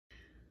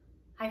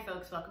Hi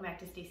folks, welcome back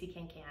to Stacey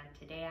Can Can.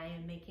 Today I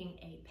am making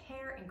a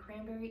pear and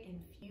cranberry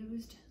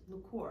infused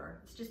liqueur.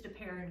 It's just a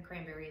pear and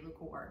cranberry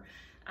liqueur.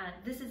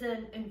 This is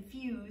an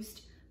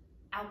infused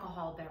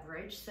alcohol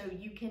beverage, so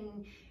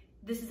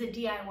this is a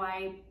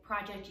DIY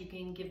project. You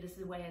can give this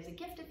away as a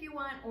gift if you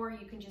want, or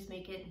you can just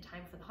make it in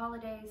time for the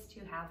holidays to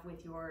have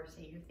with your,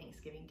 say, your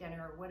Thanksgiving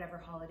dinner or whatever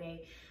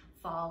holiday,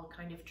 fall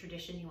kind of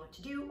tradition you want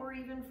to do, or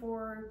even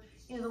for,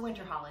 the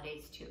winter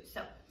holidays too.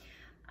 So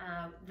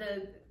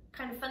the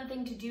kind of fun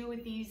thing to do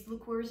with these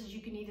liqueurs is you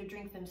can either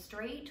drink them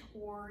straight,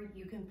 or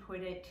you can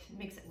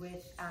mix it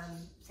with,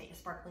 say, a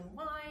sparkling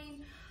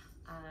wine.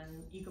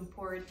 You can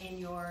pour it in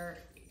your,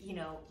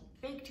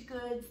 baked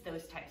goods,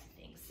 those types of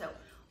things. So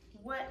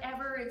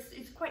whatever,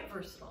 it's quite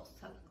versatile.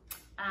 So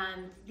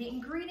the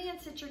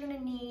ingredients that you're gonna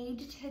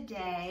need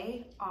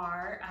today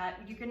are,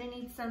 you're gonna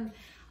need some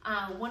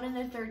 1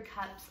 1/3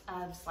 cups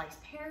of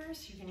sliced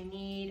pears. You're gonna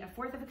need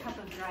 1/4 cup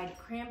of dried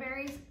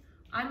cranberries.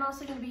 I'm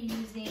also gonna be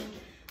using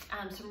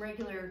some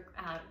regular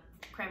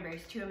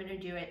cranberries too. I'm going to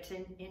do it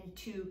in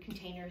 2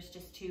 containers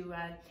just to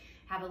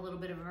have a little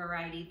bit of a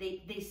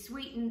variety. They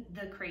sweeten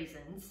the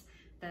craisins,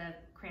 the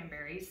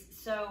cranberries,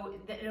 so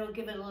that it'll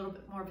give it a little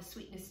bit more of a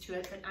sweetness to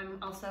it, but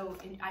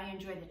I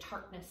enjoy the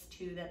tartness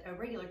too that a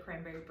regular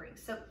cranberry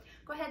brings. So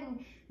go ahead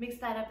and mix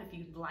that up if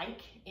you'd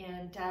like,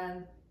 and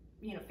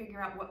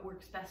figure out what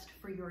works best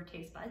for your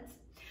taste buds.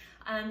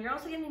 You're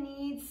also going to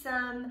need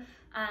some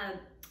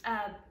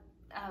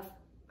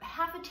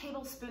 1/2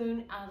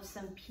 tablespoon of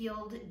some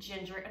peeled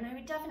ginger, and I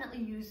would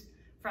definitely use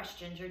fresh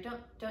ginger.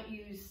 Don't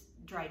use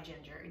dried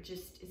ginger. It's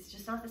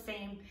just not the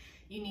same.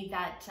 You need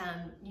that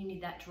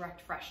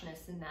direct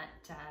freshness and that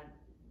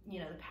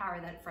the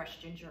power that fresh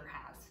ginger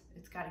has.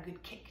 It's got a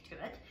good kick to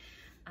it.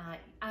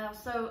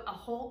 Also a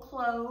whole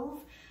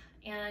clove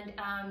and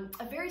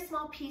a very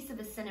small piece of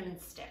a cinnamon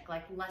stick,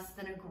 like less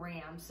than 1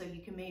 gram. So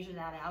you can measure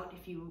that out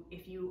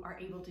if you are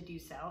able to do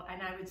so,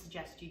 and I would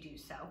suggest you do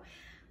so.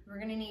 We're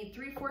gonna need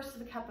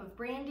 3/4 cup of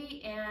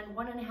brandy and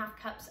 1 1/2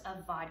 cups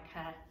of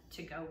vodka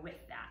to go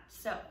with that.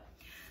 So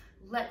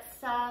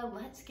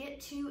let's get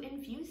to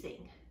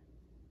infusing.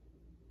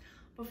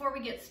 Before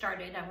we get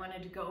started, I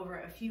wanted to go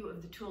over a few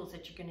of the tools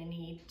that you're gonna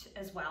need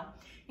as well.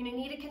 You're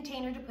gonna need a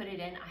container to put it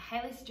in. I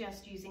highly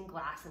suggest using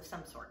glass of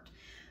some sort.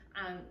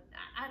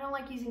 I don't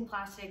like using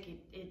plastic.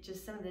 It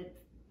just, some of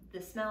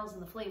the smells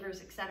and the flavors,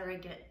 etc.,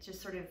 get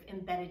just sort of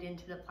embedded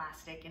into the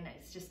plastic, and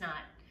it's just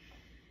not,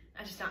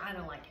 I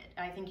don't like it.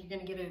 I think you're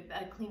gonna get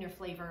a cleaner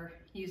flavor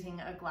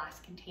using a glass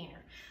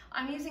container.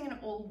 I'm using an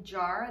old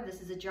jar. This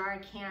is a jar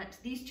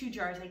these 2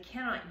 jars I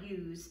cannot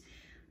use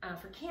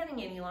for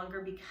canning any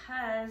longer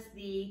because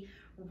the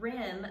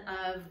rim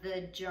of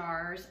the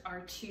jars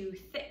are too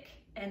thick,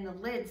 and the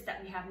lids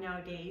that we have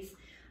nowadays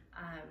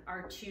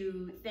are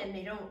too thin.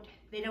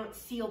 They don't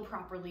seal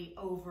properly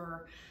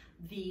over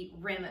the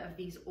rim of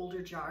these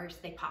older jars.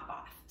 They pop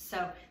off.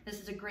 So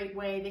this is a great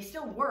way. They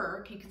still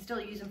work. You can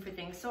still use them for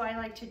things. So I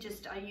like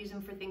to I use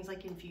them for things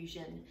like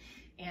infusion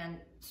and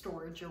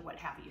storage or what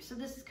have you. So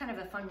this is kind of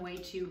a fun way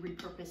to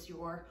repurpose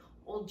your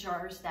old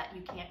jars that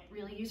you can't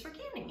really use for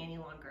canning any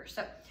longer.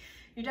 So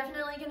you're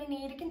definitely going to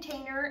need a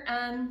container.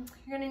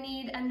 You're going to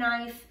need a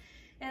knife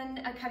and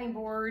a cutting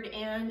board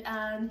and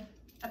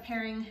a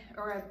paring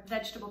or a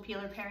vegetable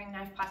peeler paring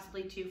knife,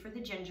 possibly too, for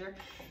the ginger.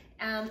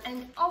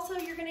 And also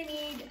you're gonna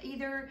need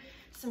either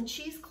some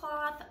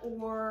cheesecloth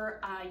or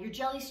your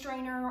jelly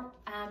strainer,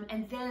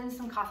 and then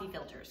some coffee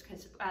filters,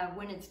 because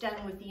when it's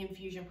done with the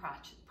infusion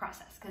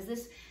process, because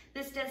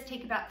this does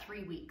take about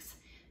 3 weeks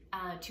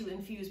to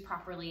infuse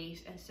properly,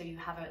 and so you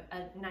have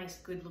a nice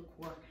good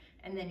liqueur,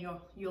 and then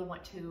you'll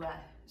want to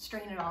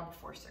strain it all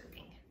before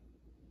serving.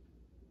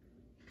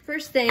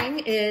 First thing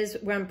is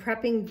when I'm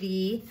prepping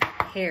the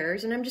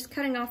pears, and I'm just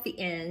cutting off the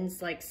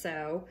ends like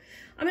so.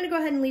 I'm gonna go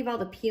ahead and leave all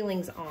the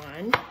peelings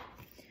on.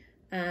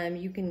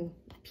 You can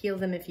peel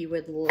them if you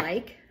would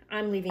like.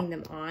 I'm leaving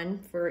them on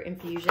for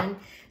infusion.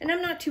 And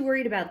I'm not too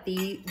worried about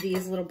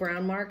these little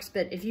brown marks,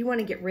 but if you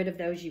wanna get rid of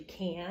those, you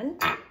can.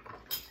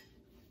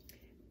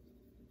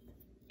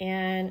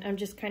 And I'm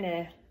just kind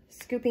of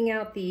scooping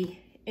out the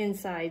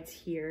insides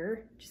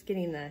here, just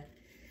getting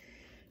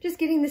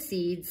the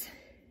seeds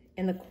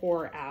and the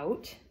core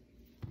out.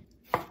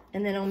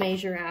 And then I'll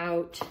measure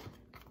out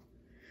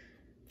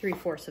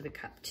 3/4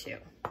 cup too.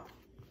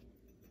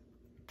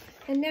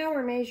 And now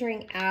we're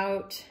measuring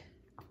out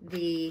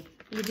you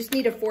just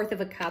need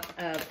 1/4 cup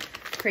of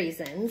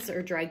craisins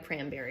or dried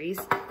cranberries.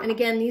 And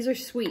again, these are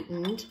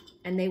sweetened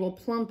and they will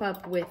plump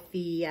up with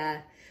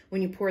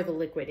when you pour the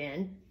liquid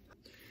in.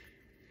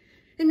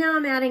 And now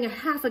I'm adding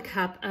 1/2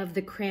 cup of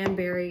the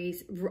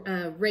cranberries,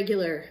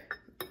 regular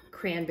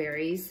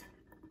cranberries,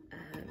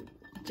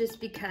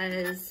 just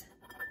because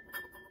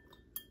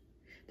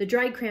the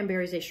dried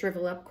cranberries, they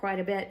shrivel up quite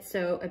a bit,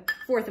 so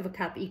 1/4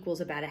 cup equals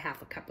about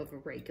 1/2 cup of a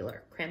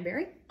regular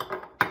cranberry.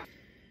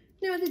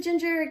 Now with the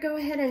ginger, go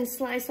ahead and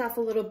slice off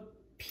a little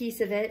piece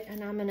of it,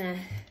 and I'm gonna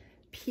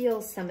peel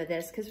some of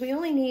this because we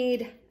only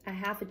need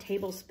 1/2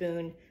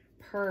 tablespoon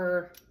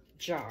per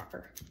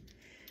jar.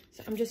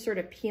 So I'm just sort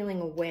of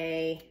peeling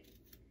away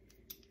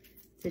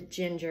the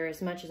ginger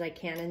as much as I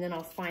can, and then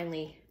I'll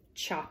finally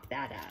chop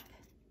that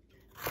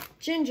up.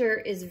 Ginger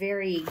is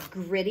very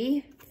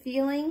gritty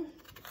feeling,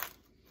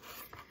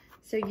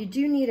 so you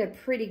do need a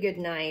pretty good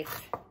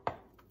knife.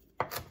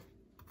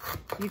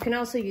 You can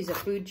also use a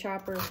food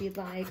chopper if you'd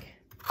like,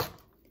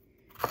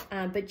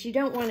 but you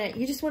don't want it,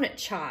 you just want it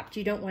chopped.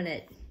 You don't want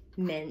it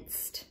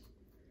minced.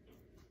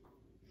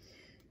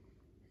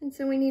 And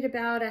so we need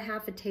about a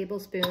half a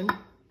tablespoon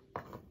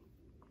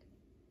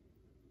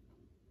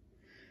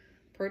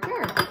per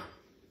jar.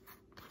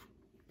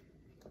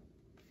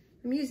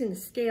 I'm using the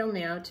scale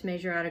now to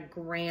measure out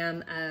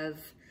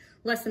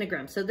less than a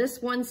gram. So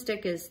this one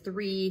stick is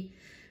 3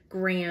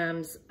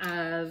 grams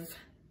of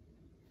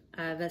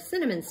a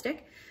cinnamon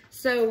stick.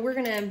 So we're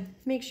gonna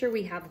make sure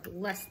we have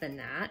less than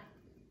that.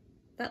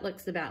 That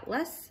looks about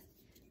less.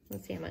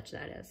 Let's see how much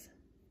that is.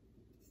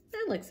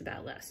 That looks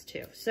about less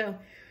too. So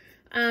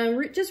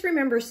just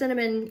remember,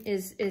 cinnamon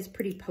is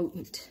pretty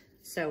potent.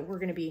 So we're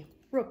gonna be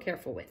real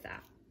careful with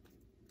that.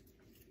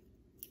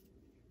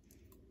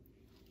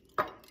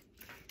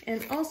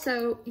 And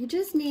also, you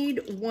just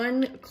need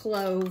 1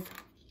 clove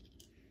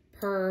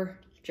per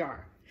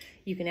jar.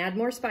 You can add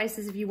more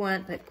spices if you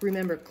want, but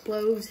remember,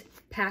 cloves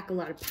pack a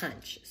lot of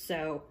punch.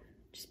 So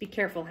just be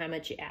careful how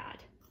much you add.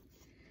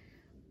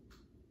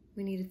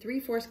 We need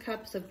 3/4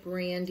 cups of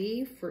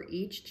brandy for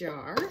each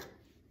jar.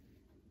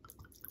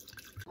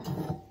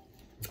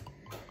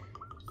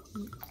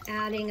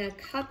 Adding 1.5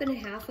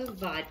 cups of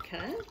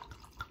vodka.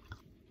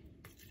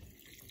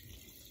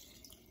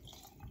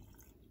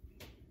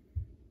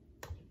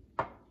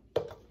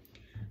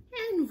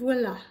 And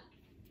voila.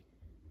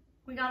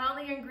 We got all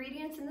the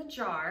ingredients in the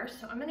jar,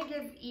 so I'm gonna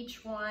give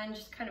each one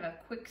just kind of a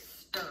quick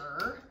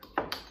stir,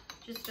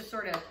 just to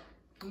sort of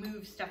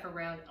move stuff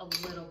around a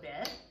little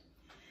bit.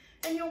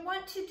 And you'll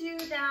want to do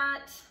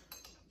that,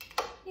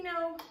 you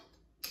know,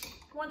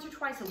 once or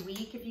twice a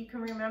week, if you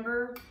can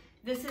remember.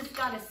 This has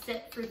got to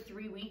sit for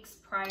 3 weeks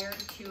prior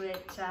to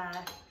it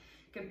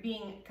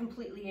being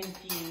completely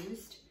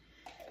infused.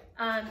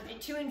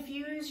 To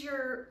infuse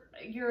your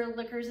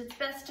liquors, it's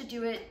best to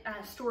do it,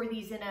 store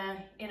these in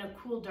a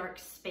cool, dark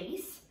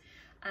space.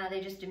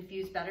 They just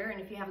infuse better,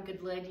 and if you have a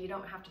good lid, you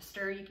don't have to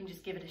stir, you can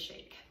just give it a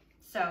shake.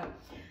 So,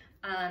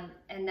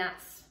 and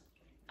that's,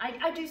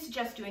 I do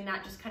suggest doing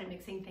that, just kind of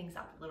mixing things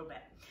up a little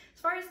bit.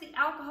 As far as the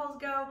alcohols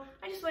go,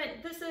 I just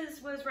went,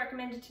 was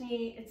recommended to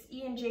me, it's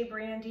E&J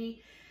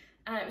Brandy.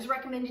 It was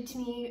recommended to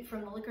me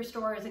from the liquor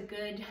store as a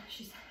good,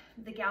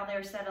 the gal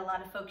there said a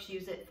lot of folks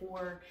use it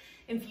for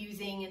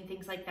infusing and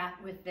things like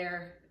that with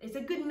it's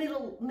a good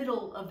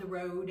middle of the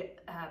road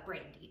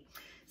brandy.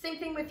 Same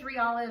thing with 3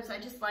 Olives. I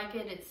just like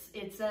it.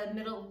 It's a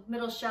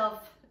middle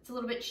shelf. It's a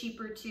little bit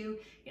cheaper too.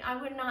 You know, I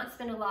would not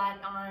spend a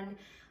lot on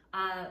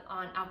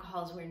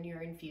alcohols when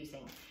you're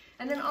infusing.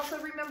 And then also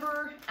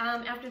remember,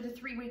 after the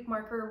 3-week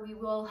marker, you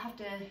will have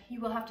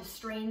to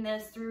strain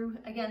this through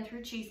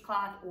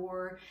cheesecloth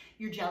or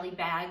your jelly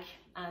bag,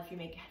 if you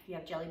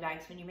have jelly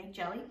bags when you make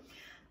jelly.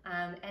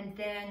 And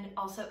then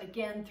also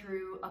again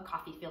through a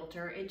coffee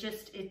filter.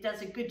 It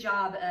does a good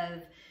job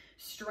of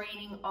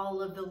straining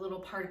all of the little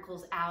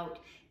particles out,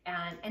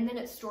 and then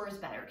it stores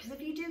better. Because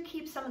if you do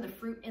keep some of the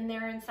fruit in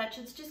there and such,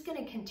 it's just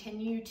going to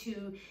continue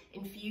to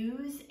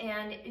infuse,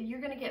 and you're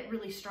going to get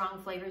really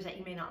strong flavors that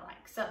you may not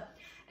like. So,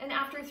 and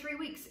after 3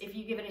 weeks, if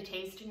you give it a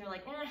taste and you're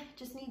like,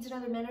 just needs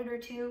another minute or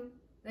two,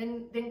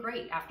 then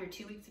great. After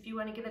 2 weeks, if you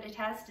want to give it a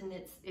test and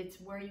it's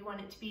where you want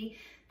it to be,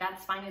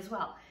 that's fine as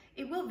well.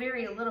 It will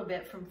vary a little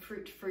bit from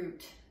fruit to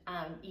fruit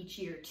each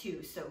year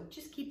too, so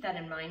just keep that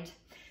in mind.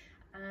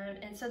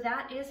 And so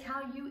that is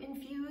how you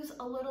infuse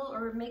a little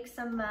or make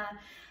some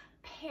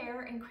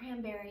pear and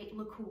cranberry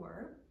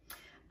liqueur.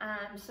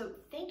 So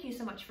thank you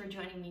so much for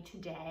joining me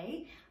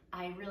today.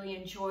 I really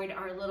enjoyed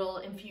our little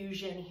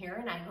infusion here,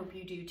 and I hope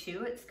you do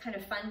too. It's kind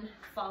of fun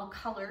fall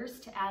colors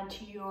to add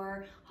to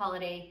your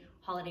holiday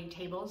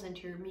tables and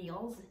to your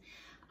meals.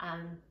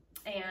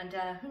 And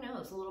who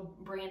knows, a little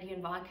brandy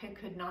and vodka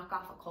could knock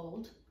off a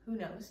cold. Who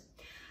knows?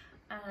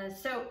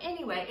 So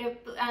anyway,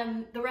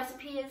 the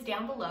recipe is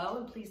down below,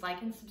 and please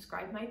like and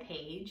subscribe my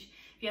page.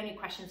 If you have any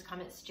questions,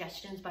 comments,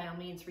 suggestions, by all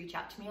means, reach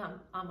out to me.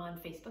 I'm on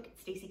Facebook at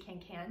Stacey CAN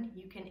CAN.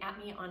 You can at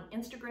me on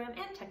Instagram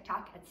and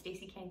TikTok at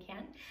Stacey CAN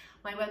CAN.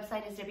 My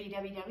website is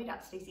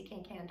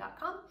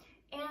www.staceycancan.com,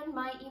 and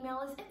my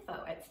email is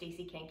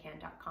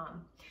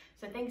info@staceycancan.com.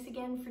 So thanks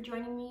again for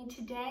joining me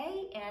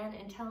today, and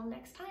until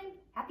next time,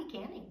 happy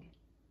canning.